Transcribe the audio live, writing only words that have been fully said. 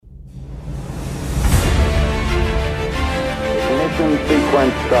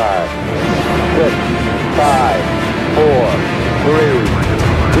sequence start. 6, 5, 4, 3,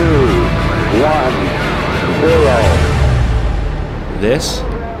 2, 1, 0. This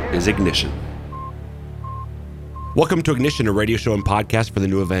is Ignition. Welcome to Ignition, a radio show and podcast for the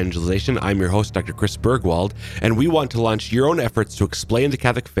new evangelization. I'm your host, Dr. Chris Bergwald, and we want to launch your own efforts to explain the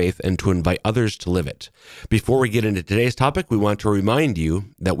Catholic faith and to invite others to live it. Before we get into today's topic, we want to remind you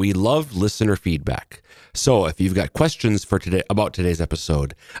that we love listener feedback. So if you've got questions for today about today's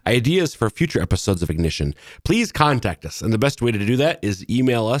episode, ideas for future episodes of Ignition, please contact us. And the best way to do that is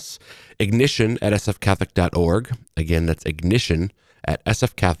email us, ignition@sfcatholic.org. Again, that's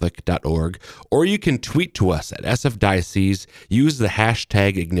ignition@sfcatholic.org, or you can tweet to us at sfdiocese, use the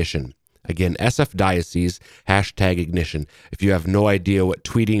hashtag Ignition. Again, sfdiocese, hashtag Ignition. If you have no idea what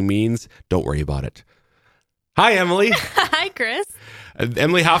tweeting means, don't worry about it. Hi, Emily. Hi, Chris.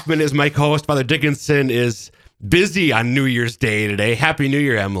 Emily Hoffman is my co-host. Father Dickinson is busy on New Year's Day today. Happy New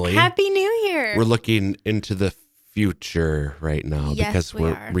Year, Emily. Happy New Year. We're looking into the future right now because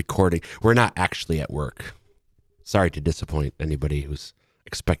we're recording. We're not actually at work. Sorry to disappoint anybody who's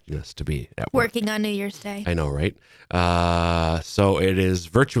expecting us to be at work. Working on New Year's Day. I know, right? So it is,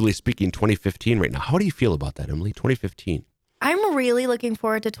 virtually speaking, 2015 right now. How do you feel about that, Emily? 2015. I'm really looking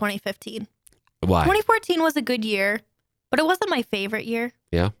forward to 2015. Why? 2014 was a good year, but it wasn't my favorite year.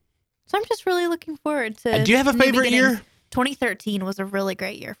 Yeah. So I'm just really looking forward to. Do you have a new favorite beginnings. year? 2013 was a really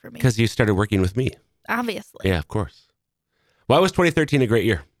great year for me. Because you started working with me. Obviously. Yeah, of course. Why was 2013 a great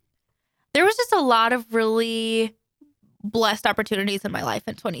year? There was just a lot of really blessed opportunities in my life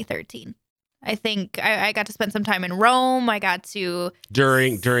in 2013. I think I got to spend some time in Rome. I got to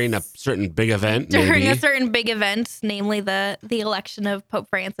During a certain big event, during maybe. a certain big event, namely the election of Pope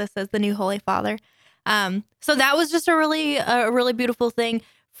Francis as the new Holy Father. So that was just a really beautiful thing.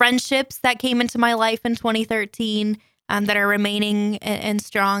 Friendships that came into my life in 2013 that are remaining and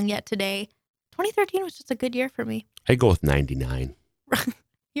strong yet today. 2013 was just a good year for me. I go with 99.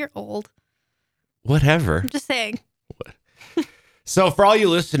 You're old. Whatever. I'm just saying. So for all you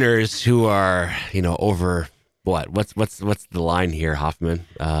listeners who are, over what's the line here, Hoffman?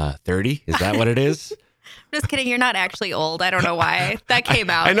 30? Is that what it is? I'm just kidding. You're not actually old. I don't know why that came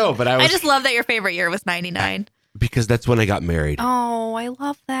out. I know, but I just love that your favorite year was 99. Because that's when I got married. Oh, I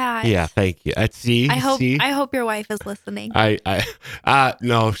love that. Yeah, thank you. See. I hope your wife is listening.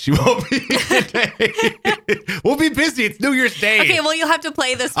 No, she won't be today. We'll be busy. It's New Year's Day. Okay, well, you'll have to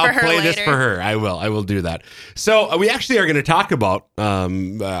play this for her later. I'll play this for her. I will do that. So we actually are going to talk about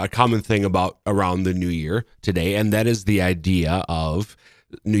a common thing around the new year today, and that is the idea of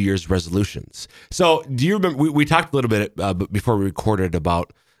New Year's resolutions. So do you remember, we talked a little bit before we recorded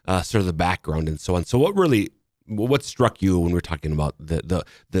about sort of the background and so on. So what struck you when we're talking about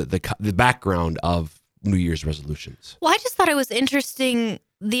the background of New Year's resolutions? Well, I just thought it was interesting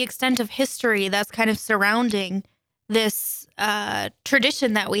the extent of history that's kind of surrounding this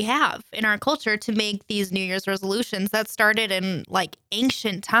tradition that we have in our culture to make these New Year's resolutions that started in like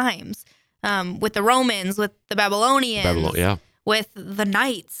ancient times with the Romans, with the Babylonians, with the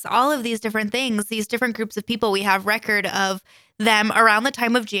Knights, all of these different things, these different groups of people. We have record of them around the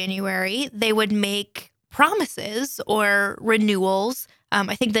time of January. They would make promises or renewals.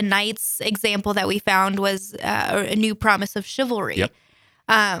 I think the Knights example that we found was a new promise of chivalry. Yep.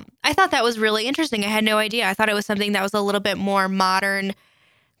 I thought that was really interesting. I had no idea. I thought it was something that was a little bit more modern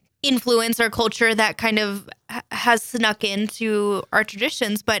influence or culture that kind of has snuck into our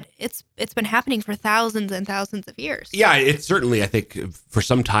traditions, but it's been happening for thousands and thousands of years. Yeah, it's certainly, I think, for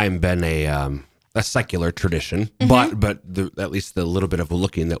some time been a secular tradition, but at least the little bit of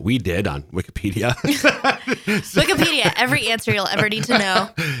looking that we did on Wikipedia. Wikipedia, every answer you'll ever need to know.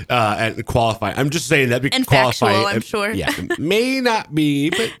 And qualify. I'm just saying that because and qualify. Factual, I'm sure. Yeah, it may not be,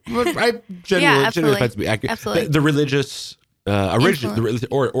 but I generally finds to be accurate. Absolutely. The religious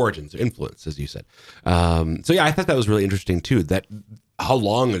origins, influence, as you said. So yeah, I thought that was really interesting too. That how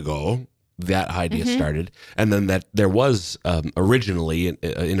long ago that idea started, and then that there was originally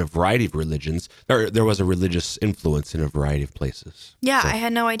in a variety of religions, there was a religious influence in a variety of places. Yeah, so. I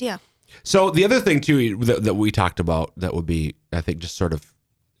had no idea. So the other thing too that we talked about that would be, I think, just sort of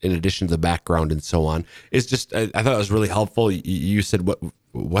in addition to the background and so on, is just I thought it was really helpful. You said what?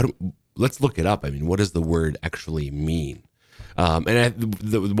 Let's look it up. I mean, what does the word actually mean?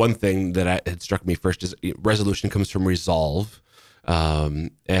 The one thing that had struck me first is resolution comes from resolve.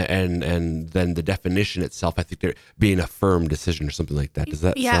 And then the definition itself, I think, there being a firm decision or something like that. Does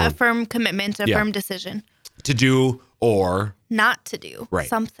that sound? A firm commitment, a firm decision. To do or not to do Right.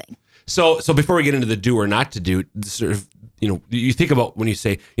 something. So before we get into the do or not to do, sort of, you think about when you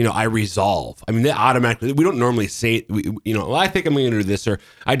say, I resolve. I mean, they automatically, we don't normally say, well, I think I'm going to do this, or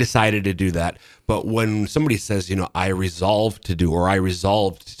I decided to do that. But when somebody says, I resolved to do, or I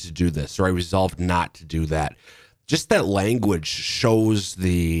resolved to do this, or I resolved not to do that, just that language shows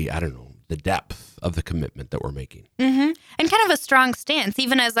the depth of the commitment that we're making. And kind of a strong stance.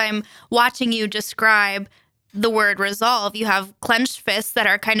 Even as I'm watching you describe the word resolve, you have clenched fists that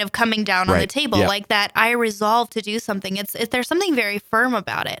are kind of coming down on the Right. table, Yeah. like that. I resolve to do something. There's something very firm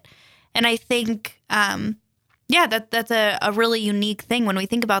about it, and I think, that's a really unique thing when we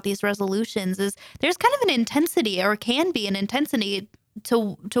think about these resolutions. Is there's kind of an intensity, or can be an intensity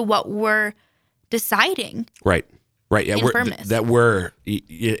to what we're deciding. Right. Yeah. In firmness.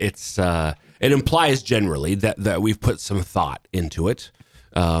 It implies generally that we've put some thought into it,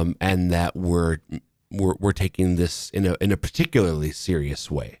 and that we're taking this in a particularly serious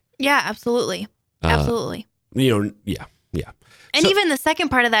way. Yeah, absolutely, absolutely. Yeah. And So- even the second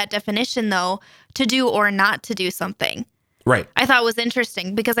part of that definition, though, to do or not to do something, Right. I thought was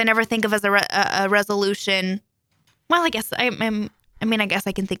interesting because I never think of as a resolution. Well, I guess I guess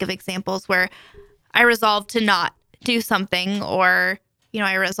I can think of examples where I resolve to not do something, or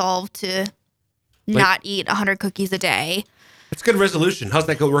I resolve to not eat 100 cookies a day. It's a good resolution. How's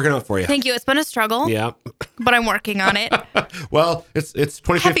that working out for you? Thank you. It's been a struggle, Yeah. but I'm working on it. Well, it's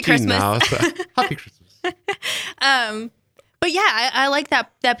 2015 Christmas. now. So happy Christmas. But yeah, I like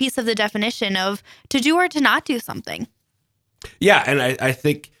that piece of the definition of to do or to not do something. Yeah, and I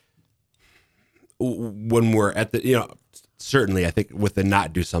think when we're at the, certainly I think with the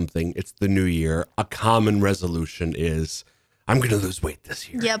not do something, it's the new year. A common resolution is I'm going to lose weight this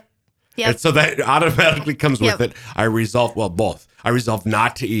year. Yep. And so that automatically comes with Yep. it. I resolve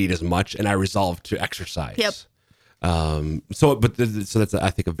not to eat as much, and I resolve to exercise. Yep. So that's I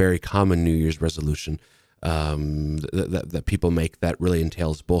think a very common New Year's resolution that people make that really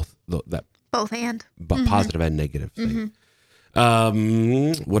entails both that Both and. positive and negative thing.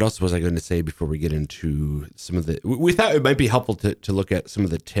 What else was I going to say before we get into some of the? We thought it might be helpful to look at some of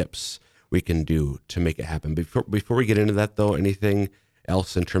the tips we can do to make it happen. Before we get into that, though, anything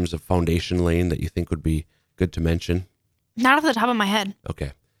else in terms of foundation laying that you think would be good to mention? Not off the top of my head.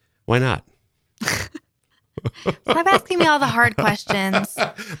 Okay, why not? Stop asking me all the hard questions.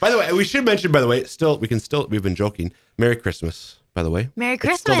 By the way, we should mention. By the way, we've been joking. Merry Christmas. By the way, Merry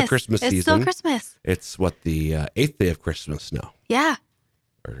Christmas. It's still the Christmas season. It's still Christmas. It's what the 8th day of Christmas now, Yeah.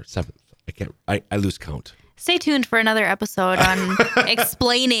 or 7th. I lose count. Stay tuned for another episode on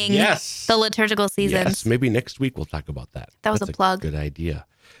explaining Yes. the liturgical seasons. Yes, maybe next week we'll talk about that. That was That's a plug. Good idea.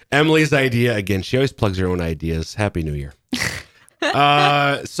 Emily's idea again. She always plugs her own ideas. Happy New Year.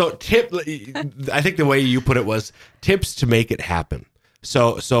 So I think the way you put it was tips to make it happen.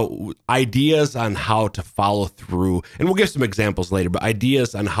 So ideas on how to follow through, and we'll give some examples later, but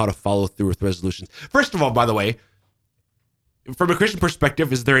ideas on how to follow through with resolutions. First of all, by the way, from a Christian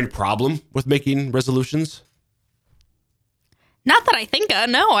perspective, is there any problem with making resolutions? Not that I think of.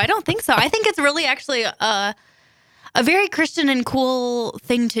 No, I don't think so. I think it's really actually a very Christian and cool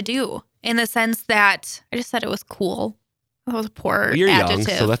thing to do, in the sense that I just said it was cool. That was a poor You're adjective.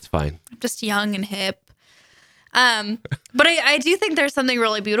 young, so that's fine. I'm just young and hip. But I do think there's something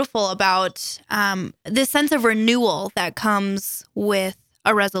really beautiful about this sense of renewal that comes with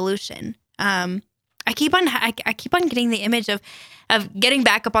a resolution. I keep on getting the image of getting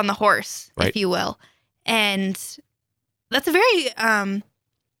back up on the horse, Right. if you will, and that's a very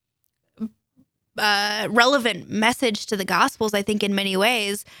relevant message to the Gospels. I think in many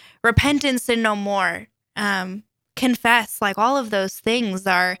ways, repentance and no more, confess, like all of those things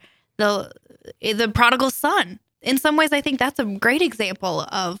are the prodigal son. In some ways, I think that's a great example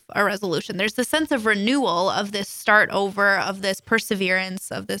of a resolution. There's the sense of renewal, of this start over, of this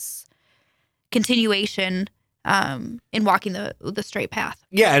perseverance, of this continuation in walking the straight path.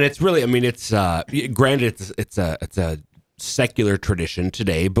 Yeah, and it's really, I mean, it's granted, it's a secular tradition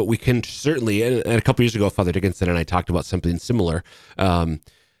today, but we can certainly, and a couple years ago, Father Dickinson and I talked about something similar.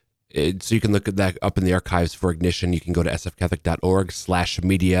 So you can look at that up in the archives for Ignition. You can go to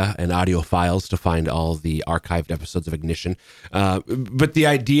sfcatholic.org/media and audio files to find all the archived episodes of Ignition. But the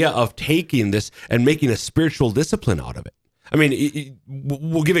idea of taking this and making a spiritual discipline out of it. I mean,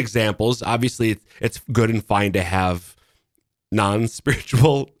 we'll give examples. Obviously, it's good and fine to have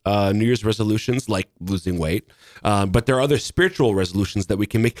non-spiritual New Year's resolutions, like losing weight. But there are other spiritual resolutions that we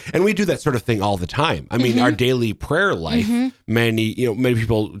can make. And we do that sort of thing all the time. I mean, our daily prayer life, many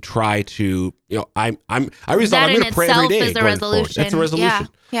people try to, I resolve I'm going to pray every day. Is a resolution. That's a resolution.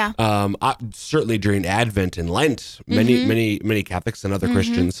 Yeah. Certainly during Advent and Lent, many Catholics and other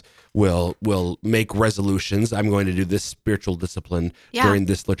Christians will make resolutions. I'm going to do this spiritual discipline during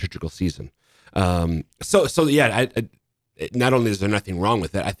this liturgical season. Not only is there nothing wrong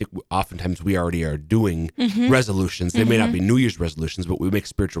with it, I think oftentimes we already are doing resolutions. They may not be New Year's resolutions, but we make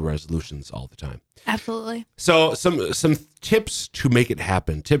spiritual resolutions all the time. Absolutely. So some tips to make it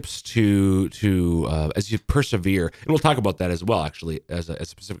happen, tips to as you persevere, and we'll talk about that as well, actually, as a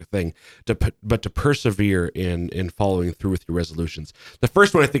specific thing, but to persevere in following through with your resolutions. The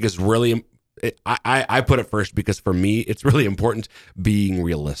first one I think is really, I put it first because for me, it's really important being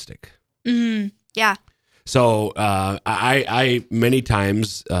realistic. Yeah. So I many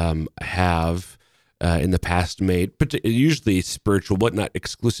times have in the past made usually spiritual, but not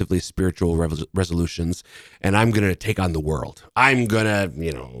exclusively spiritual resolutions, and I'm going to take on the world. I'm going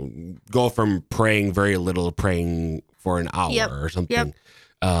to go from praying very little, praying for an hour or something,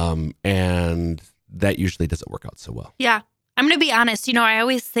 and that usually doesn't work out so well. Yeah, I'm going to be honest. I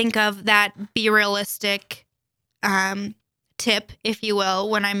always think of that be realistic tip, if you will,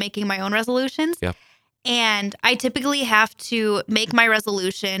 when I'm making my own resolutions. Yeah. And I typically have to make my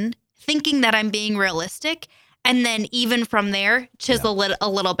resolution thinking that I'm being realistic. And then even from there, chisel it a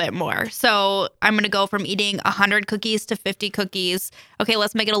little bit more. So I'm going to go from eating 100 cookies to 50 cookies. Okay,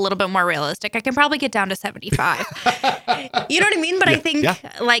 let's make it a little bit more realistic. I can probably get down to 75. You know what I mean? But I think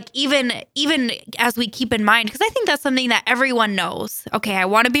like even as we keep in mind, because I think that's something that everyone knows. Okay, I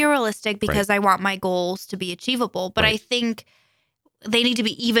want to be realistic because I want my goals to be achievable. But I think they need to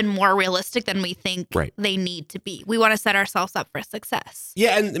be even more realistic than we think they need to be. We want to set ourselves up for success.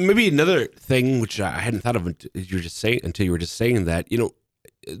 Yeah, and maybe another thing which I hadn't thought of until you were just saying that,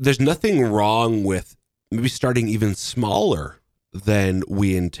 there's nothing wrong with maybe starting even smaller than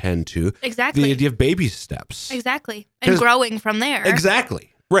we intend to. Exactly. The idea of baby steps. Exactly. And growing from there. Exactly.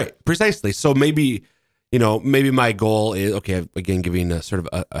 Right. Precisely. So maybe my goal is, okay, again, giving a sort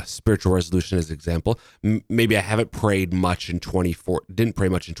of a spiritual resolution as an example. Maybe I haven't prayed much didn't pray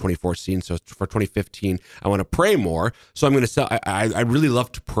much in 2014. So for 2015, I want to pray more. So I'm going to I really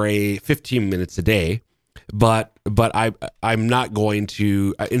love to pray 15 minutes a day, but I'm not going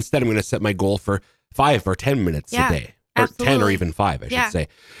to, instead I'm going to set my goal for 5 or 10 minutes a day. Or Absolutely. 10 or even 5, I should say.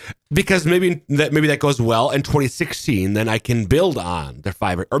 Because maybe that goes well in 2016, then I can build on the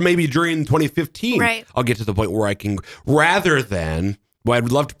 5. Or maybe during 2015, I'll get to the point where I can, rather than, I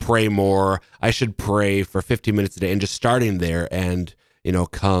would love to pray more, I should pray for 15 minutes a day and just starting there and,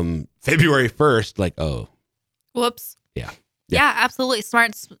 come February 1st, like, oh. Whoops. Yeah, absolutely.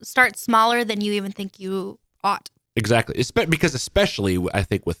 Start smaller than you even think you ought. Exactly. Because especially, I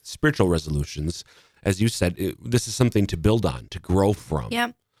think, with spiritual resolutions, as you said, this is something to build on, to grow from.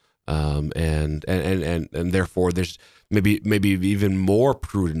 Yeah. And therefore, there's maybe even more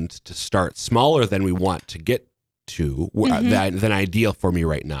prudent to start smaller than we want to get to, than ideal for me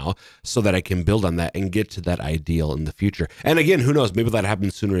right now, so that I can build on that and get to that ideal in the future. And again, who knows? Maybe that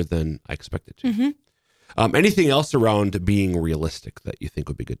happens sooner than I expected to. Anything else around being realistic that you think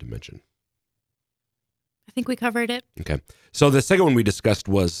would be good to mention? I think we covered it. Okay. So the second one we discussed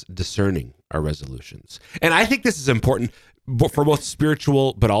was discerning our resolutions. And I think this is important for both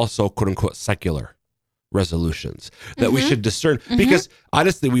spiritual, but also quote unquote secular resolutions that we should discern, because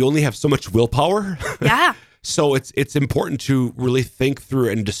honestly, we only have so much willpower. Yeah. So it's important to really think through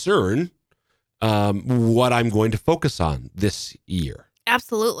and discern what I'm going to focus on this year.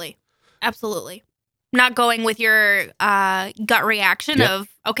 Absolutely. Not going with your gut reaction of,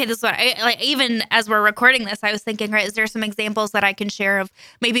 okay, this is what I like. Even as we're recording this, I was thinking, is there some examples that I can share of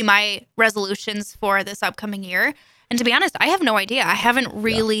maybe my resolutions for this upcoming year? And to be honest, I have no idea. I haven't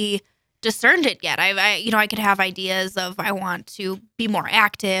really discerned it yet. I could have ideas of I want to be more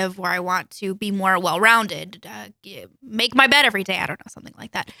active, or I want to be more well-rounded, make my bed every day. I don't know, something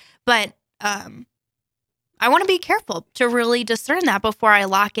like that. But I want to be careful to really discern that before I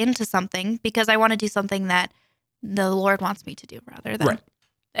lock into something, because I want to do something that the Lord wants me to do rather than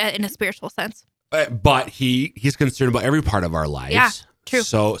in a spiritual sense. But he's concerned about every part of our lives. Yeah, true.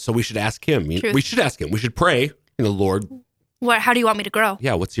 So we should ask him. We should ask him. We should pray, Lord. How do you want me to grow?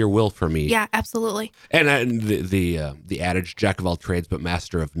 Yeah, what's your will for me? Yeah, absolutely. And the adage, jack of all trades but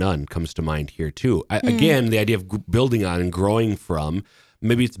master of none, comes to mind here too. Again, the idea of building on and growing from.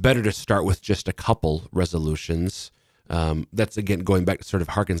 Maybe it's better to start with just a couple resolutions That's again going back, sort of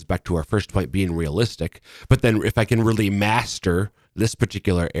harkens back to our first point, being realistic. But then if I can really master this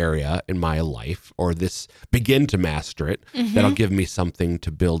particular area in my life, or begin to master it, that'll give me something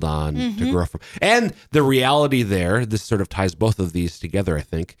to build on, to grow from. And the reality there, this sort of ties both of these together, I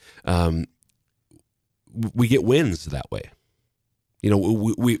think. We get wins that way.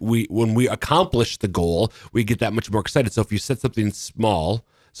 We when we accomplish the goal, we get that much more excited. So if you set something small,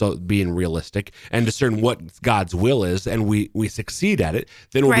 so being realistic and discern what God's will is, and we succeed at it,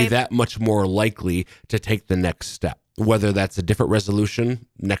 then we'll be that much more likely to take the next step, whether that's a different resolution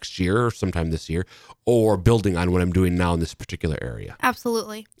next year or sometime this year, or building on what I'm doing now in this particular area.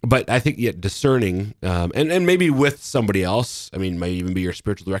 Absolutely. But I think discerning, and maybe with somebody else, I mean, might even be your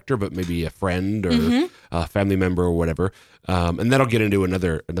spiritual director, but maybe a friend or a family member or whatever. And that'll get into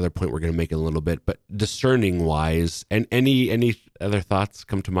another point we're going to make in a little bit. But discerning wise, and any other thoughts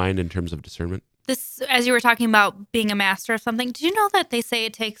come to mind in terms of discernment? This, as you were talking about being a master of something, do you know that they say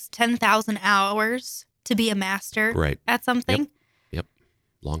it takes 10,000 hours to be a master at something? Yep.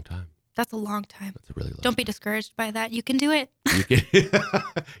 Long time. That's a long time. That's a really long Don't be discouraged by that. You can do it.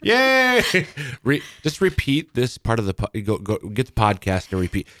 Yay! Just repeat this part of go get the podcast and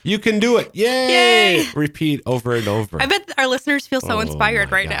repeat. You can do it. Yay! Repeat over and over. I bet our listeners feel so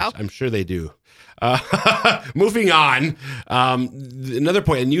inspired right now. I'm sure they do. Moving on. Another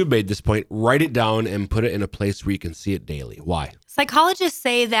point, and you made this point, write it down and put it in a place where you can see it daily. Why? Psychologists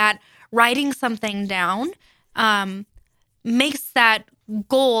say that writing something down makes that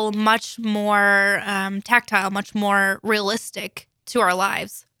goal much more tactile, much more realistic to our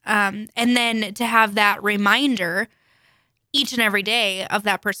lives. And then to have that reminder each and every day of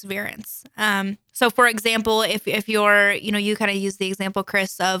that perseverance. So for example, if you're, you kind of use the example,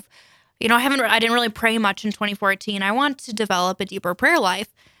 Chris, of, I didn't really pray much in 2014. I want to develop a deeper prayer life.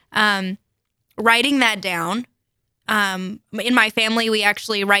 Writing that down. In my family, we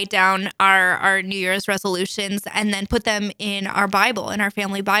actually write down our New Year's resolutions and then put them in our Bible, in our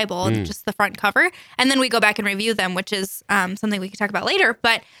family Bible, just the front cover. And then we go back and review them, which is something we can talk about later.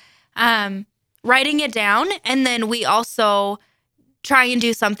 But writing it down, and then we also try and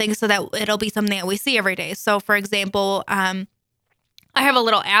do something so that it'll be something that we see every day. So, for example, I have a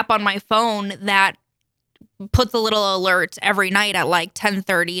little app on my phone that puts a little alert every night at like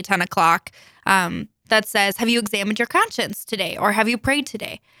 10:30, 10 o'clock that says, have you examined your conscience today? Or have you prayed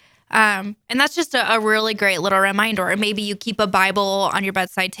today? And that's just a really great little reminder. Or maybe you keep a Bible on your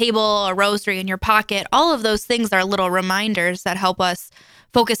bedside table, a rosary in your pocket. All of those things are little reminders that help us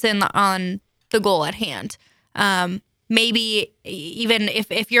focus in on the goal at hand. Maybe even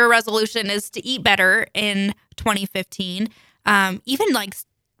if your resolution is to eat better in 2015, even like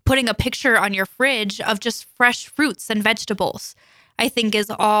putting a picture on your fridge of just fresh fruits and vegetables, I think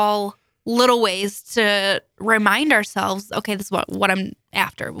is all little ways to remind ourselves, okay, this is what I'm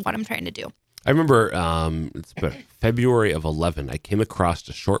after, what I'm trying to do. I remember it's February of 11, I came across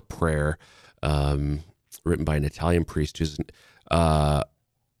a short prayer written by an Italian priest who's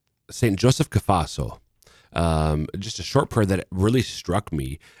St. Joseph Cafasso. Just a short prayer that really struck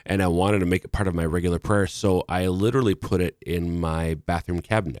me, and I wanted to make it part of my regular prayer, so I literally put it in my bathroom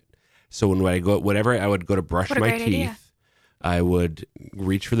cabinet. So when I would go to brush my teeth, idea. I would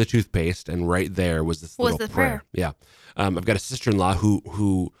reach for the toothpaste, and right there was this little prayer. Yeah. I've got a sister-in-law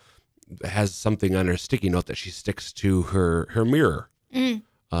who has something on her sticky note that she sticks to her mirror in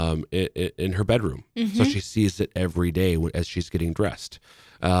her bedroom. So she sees it every day as she's getting dressed.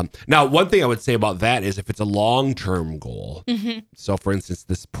 Now, one thing I would say about that is if it's a long-term goal, so for instance,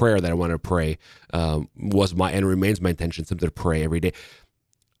 this prayer that I want to pray was and remains my intention, something to pray every day.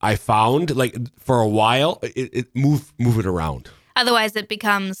 I found, like, for a while, it move it around. Otherwise, it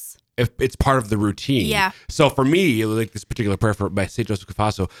becomes... If it's part of the routine. Yeah. So for me, like this particular prayer by St. Joseph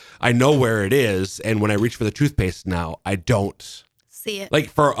Cafasso, I know where it is, and when I reach for the toothpaste now, I don't... see it. Like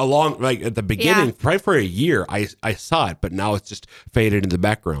for a long, like at the beginning, probably for a year, I saw it, but now it's just faded into the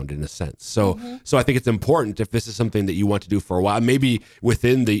background in a sense. So so I think it's important, if this is something that you want to do for a while, maybe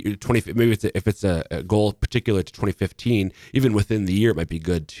within the if it's a goal particular to 2015, even within the year, it might be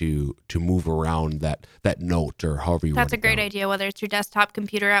good to move around that note or however you want. That's a great idea, whether it's your desktop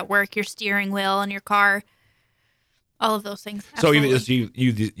computer at work, your steering wheel in your car, all of those things. Absolutely. So even as you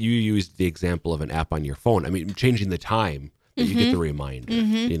used the example of an app on your phone. I mean, changing the time. That you get the reminder,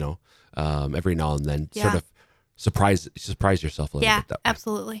 every now and then, sort of surprise yourself a little bit. That way.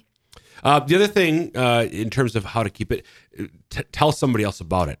 Absolutely. The other thing, in terms of how to keep it, tell somebody else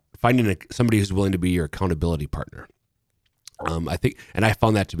about it. Finding somebody who's willing to be your accountability partner. I think, and I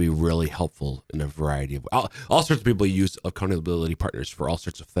found that to be really helpful in a variety of all sorts of people use accountability partners for all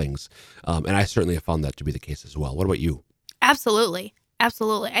sorts of things, and I certainly have found that to be the case as well. What about you? Absolutely.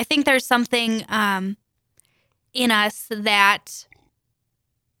 Absolutely. I think there's something in us that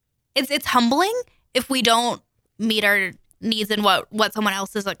it's humbling if we don't meet our needs and what someone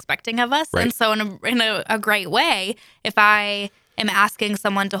else is expecting of us. Right. And so in a great way, if I am asking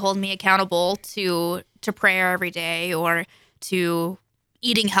someone to hold me accountable to prayer every day or to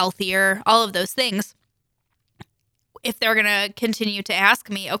eating healthier, all of those things, if they're going to continue to ask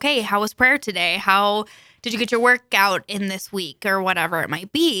me, okay, how was prayer today? How did you get your workout in this week or whatever it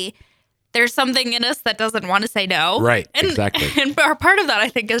might be? There's something in us that doesn't want to say no. Right, And, exactly. And part of that, I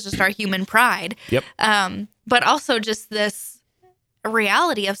think, is just our human pride. Yep. But also just this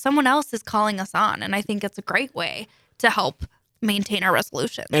reality of someone else is calling us on. And I think it's a great way to help maintain our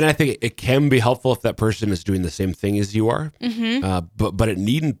resolutions. And I think it can be helpful if that person is doing the same thing as you are, but it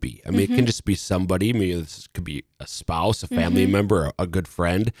needn't be. I mean, it can just be somebody. Maybe this could be a spouse, a family member, a good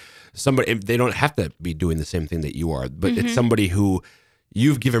friend. Somebody. They don't have to be doing the same thing that you are, but it's somebody who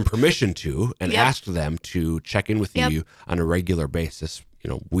you've given permission to and asked them to check in with you on a regular basis.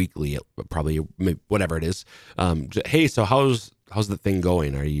 Weekly, probably whatever it is. Hey, so how's the thing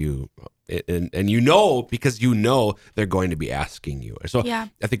going? Are you? And because they're going to be asking you. So I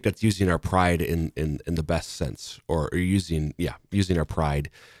think that's using our pride in the best sense, or using our pride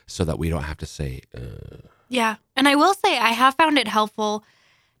so that we don't have to say. Yeah. And I will say I have found it helpful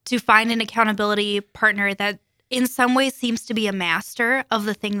to find an accountability partner that in some ways seems to be a master of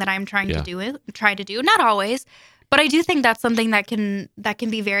the thing that I'm trying to do. Not always, but I do think that's something that can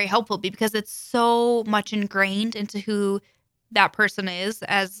be very helpful because it's so much ingrained into who that person is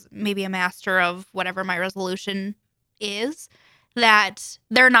as maybe a master of whatever my resolution is, that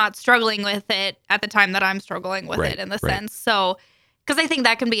they're not struggling with it at the time that I'm struggling with it in the sense. So, because I think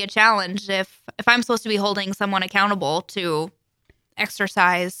that can be a challenge if I'm supposed to be holding someone accountable to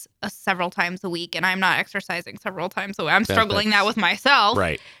exercise several times a week and I'm not exercising several times a week. I'm struggling that with myself.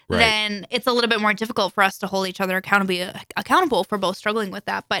 Right. Then it's a little bit more difficult for us to hold each other accountable for both struggling with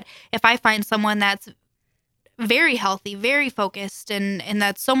that. But if I find someone that's very healthy, very focused, and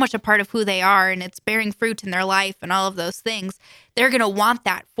that's so much a part of who they are, and it's bearing fruit in their life and all of those things, they're going to want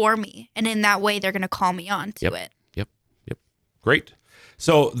that for me. And in that way, they're going to call me on to it. Yep. Great.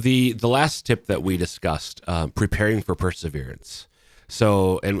 So the last tip that we discussed, preparing for perseverance.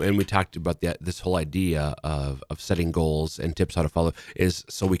 So, and we talked about this whole idea of setting goals and tips how to follow is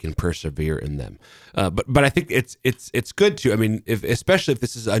so we can persevere in them. But I think it's good to. I mean, especially if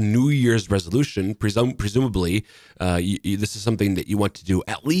this is a New Year's resolution, presumably this is something that you want to do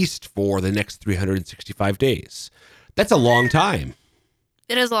at least for the next 365 days. That's a long time.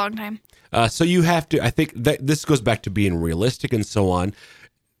 It is a long time. So you have to. I think that this goes back to being realistic and so on.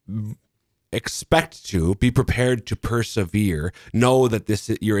 Expect to be prepared to persevere. Know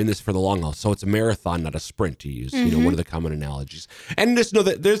that you're in this for the long haul. So it's a marathon, not a sprint, to use one of the common analogies. And just know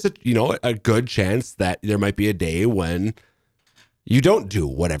that there's a good chance that there might be a day when you don't do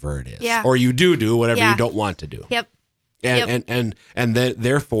whatever it is, or you do whatever you don't want to do. Yep. And then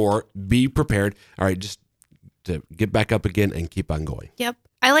therefore be prepared. All right, just to get back up again and keep on going. Yep.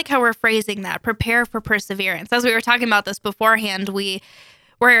 I like how we're phrasing that. Prepare for perseverance. As we were talking about this beforehand,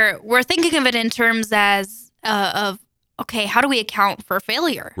 We're thinking of it in terms of okay, how do we account for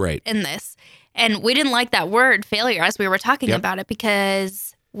failure in this? And we didn't like that word failure as we were talking about it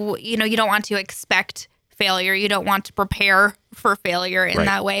because you don't want to expect failure. You don't want to prepare for failure in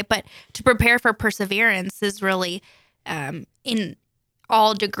that way. But to prepare for perseverance is really in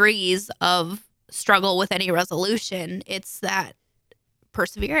all degrees of struggle with any resolution. It's that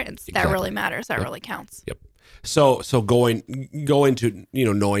perseverance that really matters. That really counts. Yep. So going to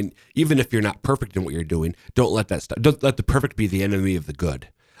knowing even if you're not perfect in what you're doing, don't let that stop. Don't let the perfect be the enemy of the good.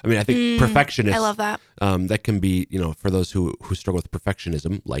 I mean, I think perfectionists. I love that. That can be for those who struggle with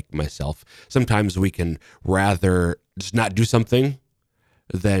perfectionism, like myself. Sometimes we can rather just not do something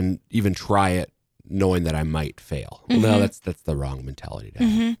than even try it, knowing that I might fail. Well, no, that's the wrong mentality to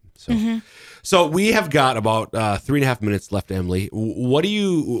have. So we have got about 3.5 minutes left, Emily.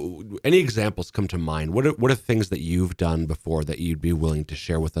 Any examples come to mind? What are things that you've done before that you'd be willing to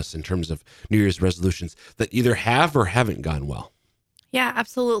share with us in terms of New Year's resolutions that either have or haven't gone well? Yeah,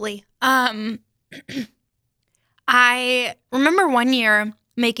 absolutely. I remember one year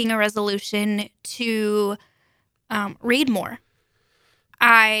making a resolution to read more.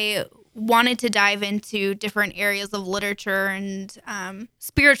 I wanted to dive into different areas of literature and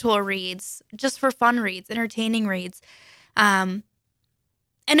spiritual reads, just for fun reads, entertaining reads. And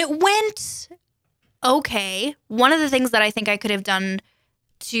it went okay. One of the things that I think I could have done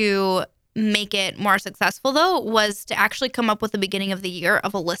to make it more successful, though, was to actually come up with the beginning of the year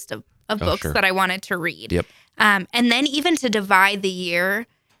of a list of of books sure. that I wanted to read. Yep. And then even to divide the year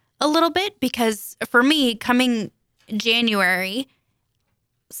a little bit, because for me, coming January,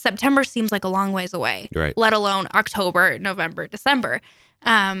 September seems like a long ways away, Right. let alone October, November, December.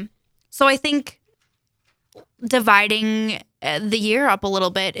 So I think dividing the year up a little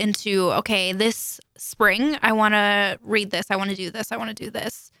bit into, okay, this spring, I want to read this. I want to do this. I want to do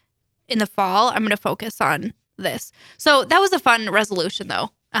this. In the fall, I'm going to focus on this. So that was a fun resolution,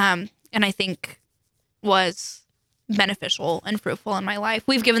 though. And I think was beneficial and fruitful in my life.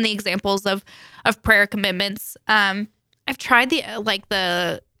 We've given the examples of prayer commitments. I've tried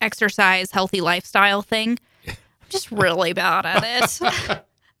the exercise, healthy lifestyle thing. I'm just really bad at it.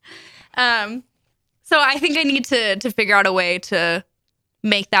 So I think I need to figure out a way to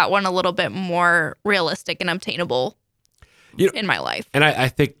make that one a little bit more realistic and obtainable in my life. And I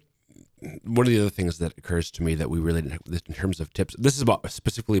think one of the other things that occurs to me that we really didn't have in terms of tips, this is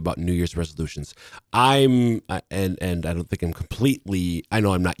specifically about New Year's resolutions. And I don't think I'm completely, I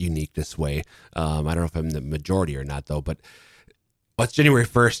know I'm not unique this way. I don't know if I'm the majority or not though, but it's January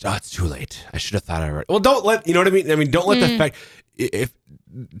 1st. Oh, it's too late. I should have thought I read. Well, don't let, you know what I mean? I mean, don't let the fact,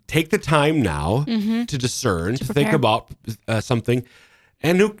 take the time now to discern, to think about something.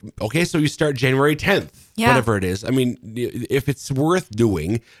 And okay, so you start January 10th, whatever it is. I mean, if it's worth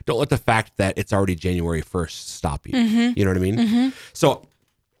doing, don't let the fact that it's already January 1st stop you. You know what I mean? So,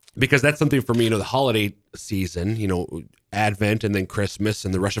 because that's something for me, the holiday season, Advent and then Christmas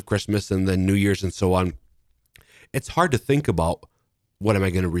and the rush of Christmas and then New Year's and so on. It's hard to think about what am I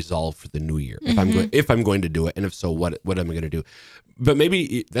going to resolve for the new year if I'm going to do it, and if so, what am I going to do? But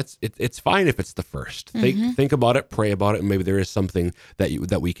maybe it's fine if it's the first. Think about it, pray about it, and maybe there is something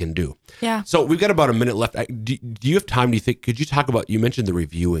that we can do. Yeah. So we've got about a minute left. Do you have time? Do you think? Could you talk about? You mentioned the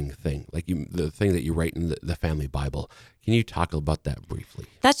reviewing thing, like the thing that you write in the family Bible. Can you talk about that briefly?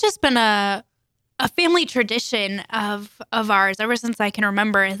 That's just been a family tradition of ours ever since I can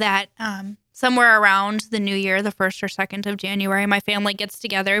remember. That somewhere around the new year, the 1st or 2nd of January, my family gets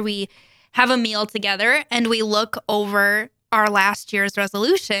together. We have a meal together and we look over our last year's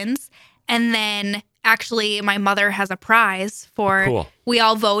resolutions. And then actually my mother has a prize for, Cool. We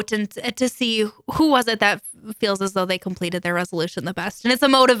all vote and to see who was it that feels as though they completed their resolution the best. And it's a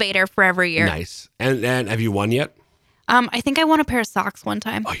motivator for every year. Nice. And have you won yet? I think I won a pair of socks one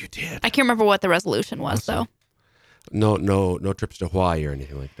time. Oh, you did. I can't remember what the resolution was though. No trips to Hawaii or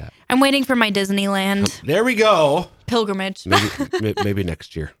anything like that. I'm waiting for my Disneyland There we go. pilgrimage. Maybe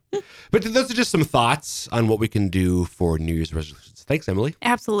next year. But those are just some thoughts on what we can do for New Year's resolutions. Thanks, Emily.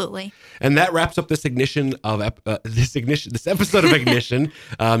 Absolutely. And that wraps up this episode of Ignition.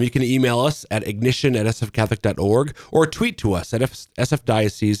 You can email us at ignition@sfcatholic.org or tweet to us at SF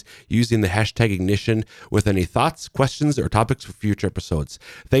Diocese using the hashtag Ignition with any thoughts, questions, or topics for future episodes.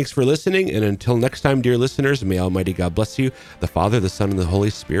 Thanks for listening, and until next time, dear listeners, may Almighty God bless you, the Father, the Son, and the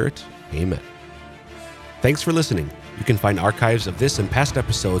Holy Spirit. Amen. Thanks for listening. You can find archives of this and past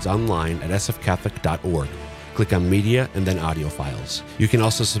episodes online at sfcatholic.org. Click on Media and then Audio Files. You can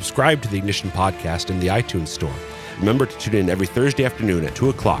also subscribe to the Ignition podcast in the iTunes Store. Remember to tune in every Thursday afternoon at 2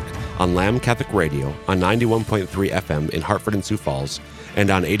 o'clock on Lamb Catholic Radio on 91.3 FM in Hartford and Sioux Falls and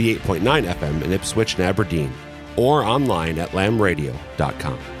on 88.9 FM in Ipswich and Aberdeen, or online at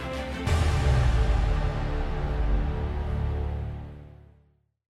lambradio.com.